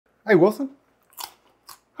Hey Wilson,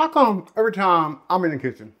 how come every time I'm in the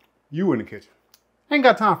kitchen, you in the kitchen? Ain't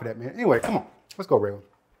got time for that, man. Anyway, come on, let's go, Raylan.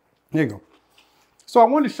 There you go. So I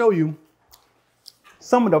wanted to show you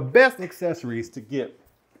some of the best accessories to get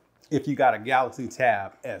if you got a Galaxy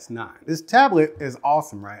Tab S9. This tablet is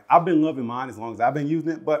awesome, right? I've been loving mine as long as I've been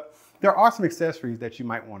using it, but there are some accessories that you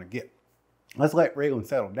might want to get. Let's let Raylan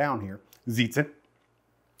settle down here. Zitten.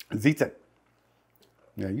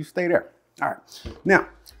 Yeah, you stay there. All right. Now,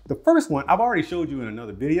 the first one I've already showed you in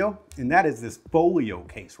another video, and that is this folio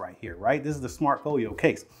case right here, right? This is the smart folio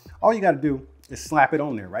case. All you got to do is slap it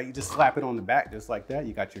on there, right? You just slap it on the back just like that.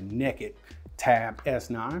 You got your naked Tab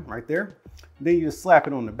S9 right there. Then you just slap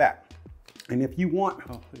it on the back. And if you want,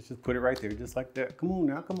 let's just put it right there just like that. Come on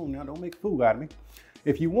now, don't make a fool out of me.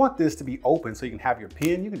 If you want this to be open so you can have your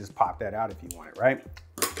pen, you can just pop that out if you want it, right?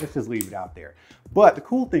 Let's just leave it out there. But the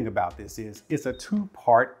cool thing about this is it's a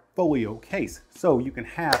two-part folio case. So you can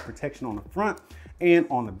have protection on the front and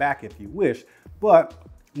on the back if you wish. But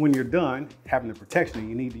when you're done having the protection and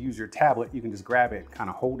you need to use your tablet, you can just grab it and kind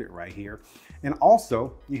of hold it right here. And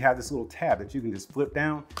also you have this little tab that you can just flip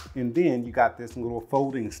down, and then you got this little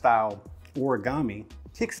folding style origami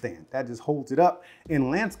kickstand that just holds it up in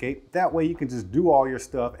landscape. That way you can just do all your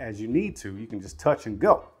stuff as you need to. You can just touch and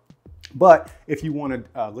go. But if you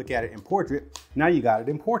want to look at it in portrait, now you got it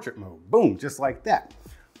in portrait mode. Boom, just like that.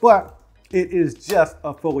 But it is just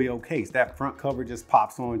a folio case. That front cover just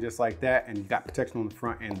pops on just like that, and you got protection on the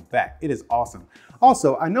front and the back. It is awesome.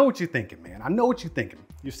 Also, I know what you're thinking, man. I know what you're thinking.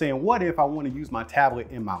 You're saying, what if I want to use my tablet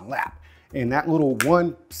in my lap? And that little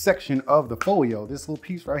one section of the folio, this little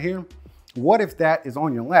piece right here, what if that is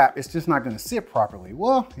on your lap? It's just not going to sit properly.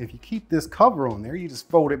 Well, if you keep this cover on there, you just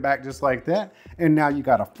fold it back just like that. And now you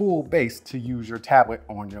got a full base to use your tablet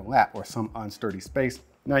on your lap or some unsturdy space.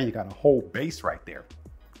 Now you got a whole base right there.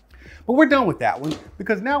 But we're done with that one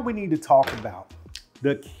because now we need to talk about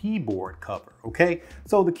the keyboard cover, okay?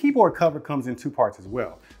 So the keyboard cover comes in two parts as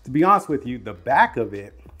well. To be honest with you, the back of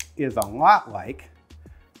it is a lot like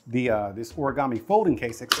the this origami folding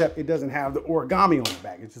case, except it doesn't have the origami on the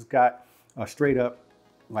back. It's just got a straight up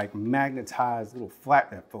like magnetized little flap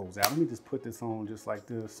that folds out. Let me just put this on just like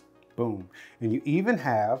this, boom. And you even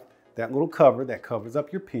have that little cover that covers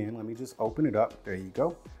up your pen. Let me just open it up, there you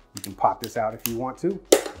go. You can pop this out if you want to,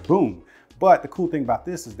 boom. But the cool thing about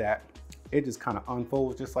this is that it just kind of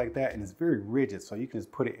unfolds just like that, and it's very rigid, so you can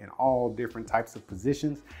just put it in all different types of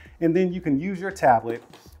positions. And then you can use your tablet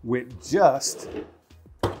with just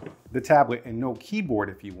the tablet and no keyboard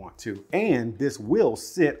if you want to. And this will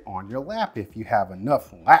sit on your lap if you have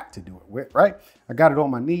enough lap to do it with, right? I got it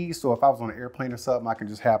on my knees, so if I was on an airplane or something, I can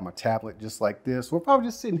just have my tablet just like this. Or if I was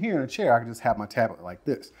just sitting here in a chair, I can just have my tablet like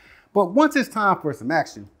this. But once it's time for some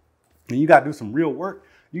action and you gotta do some real work,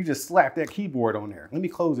 you just slap that keyboard on there. Let me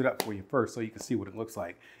close it up for you first so you can see what it looks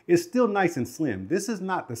like. It's still nice and slim. This is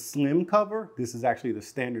not the slim cover. This is actually the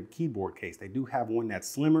standard keyboard case. They do have one that's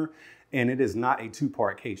slimmer, and it is not a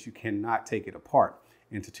two-part case. You cannot take it apart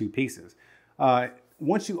into two pieces.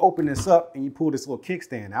 Once you open this up and you pull this little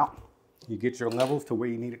kickstand out, you get your levels to where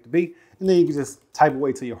you need it to be, and then you can just type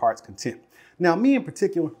away to your heart's content. Now, me in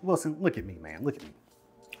particular, Wilson, look at me, man, look at me.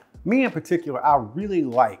 Me in particular, I really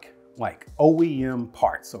like OEM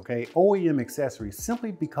parts, okay? OEM accessories,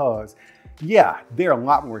 simply because, yeah, they're a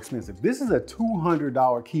lot more expensive. This is a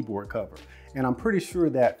 $200 keyboard cover, and I'm pretty sure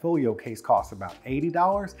that folio case costs about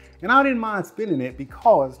 $80, and I didn't mind spending it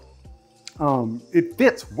because it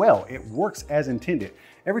fits well. It works as intended.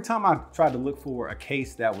 Every time I tried to look for a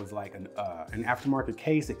case that was like an aftermarket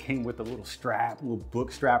case, it came with a little strap, a little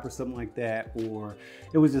book strap or something like that, or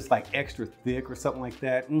it was just like extra thick or something like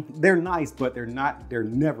that. They're nice, but they're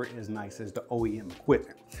never as nice as the OEM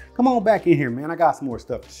equipment. Come on back in here, man. I got some more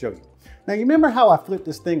stuff to show you. Now, you remember how I flipped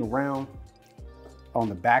this thing around on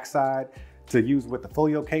the back side to use with the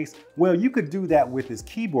folio case? Well, you could do that with this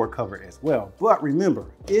keyboard cover as well. But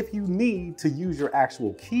remember, if you need to use your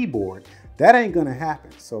actual keyboard, that ain't gonna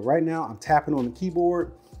happen. So right now I'm tapping on the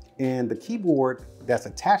keyboard, and the keyboard that's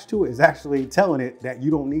attached to it is actually telling it that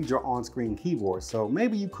you don't need your on-screen keyboard. So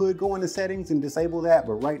maybe you could go into settings and disable that,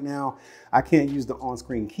 but right now I can't use the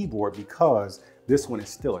on-screen keyboard because this one is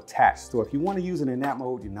still attached. So if you want to use it in that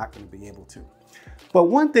mode, you're not going to be able to. But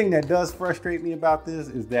one thing that does frustrate me about this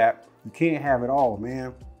is that you can't have it all,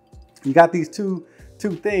 man. You got these two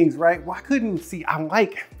things, right? Why couldn't, see, I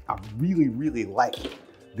really like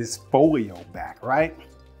this folio back, right?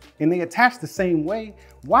 And they attach the same way.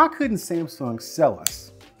 Why couldn't Samsung sell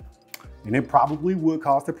us, and it probably would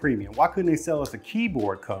cost a premium, why couldn't they sell us a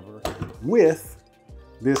keyboard cover with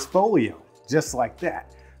this folio, just like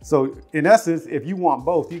that? So in essence, if you want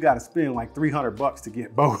both, you got to spend like 300 bucks to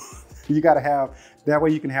get both. You got to have, that way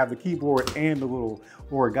you can have the keyboard and the little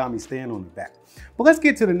origami stand on the back. But let's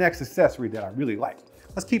get to the next accessory that I really like.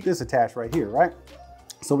 Let's keep this attached right here, right?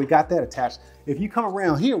 So we got that attached. If you come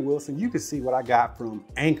around here, Wilson, you can see what I got from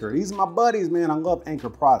Anker. These are my buddies, man. I love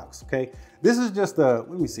Anker products, okay? This is just a,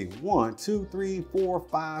 let me see, 1, 2, 3, 4,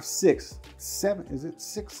 5, 6, 7, is it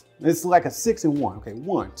 6? It's like a 6 in 1, okay?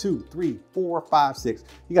 1, 2, 3, 4, 5, 6.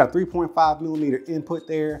 You got a 3.5 millimeter input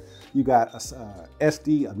there. You got a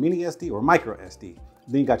SD, a mini SD or micro SD.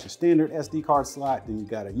 Then you got your standard SD card slot. Then you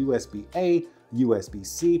got a USB-A,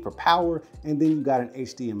 USB-C for power, and then you got an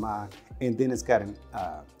HDMI, and then it's got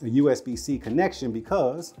a USB-C connection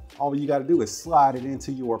because all you gotta do is slide it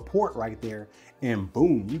into your port right there, and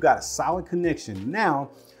boom, you got a solid connection.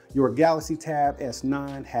 Now, your Galaxy Tab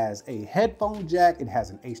S9 has a headphone jack, it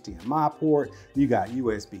has an HDMI port, you got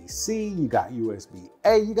USB-C, you got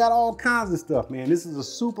USB-A, you got all kinds of stuff, man. This is a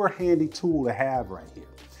super handy tool to have right here.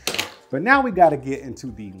 But now we got to get into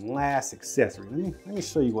the last accessory. Let me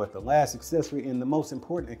show you what the last accessory and the most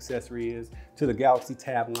important accessory is to the Galaxy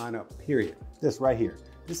Tab lineup, period. This right here.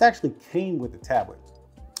 This actually came with the tablet.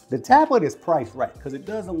 The tablet is priced right because it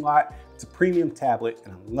does a lot. It's a premium tablet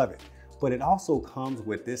and I love it. But it also comes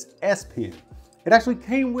with this S Pen. It actually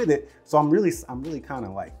came with it. So I'm really kind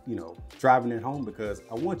of like, you know, driving it home because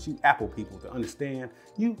I want you Apple people to understand,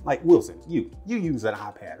 you like Wilson, you use an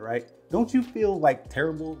iPad, right? Don't you feel like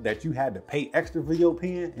terrible that you had to pay extra for your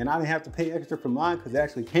pen and I didn't have to pay extra for mine because it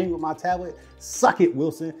actually came with my tablet? Suck it,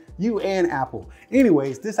 Wilson, you and Apple.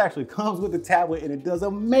 Anyways, this actually comes with the tablet and it does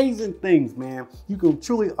amazing things, man. You can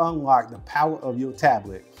truly unlock the power of your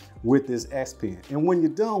tablet with this S Pen. And when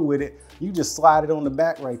you're done with it, you just slide it on the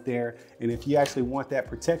back right there. And if you actually want that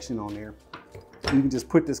protection on there, you can just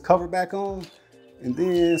put this cover back on and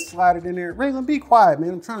then slide it in there. Raylan, be quiet,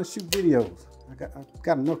 man. I'm trying to shoot videos. I've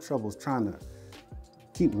got enough troubles trying to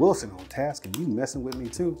keep Wilson on task and you messing with me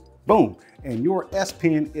too. Boom, and your S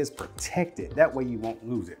Pen is protected. That way you won't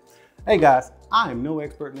lose it. Hey guys, I am no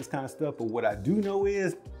expert in this kind of stuff, but what I do know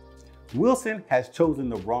is Wilson has chosen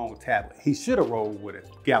the wrong tablet. He should have rolled with a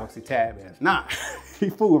Galaxy Tab S9. He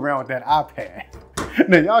fooled around with that iPad.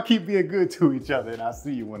 Now y'all keep being good to each other and I'll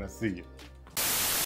see you when I see you.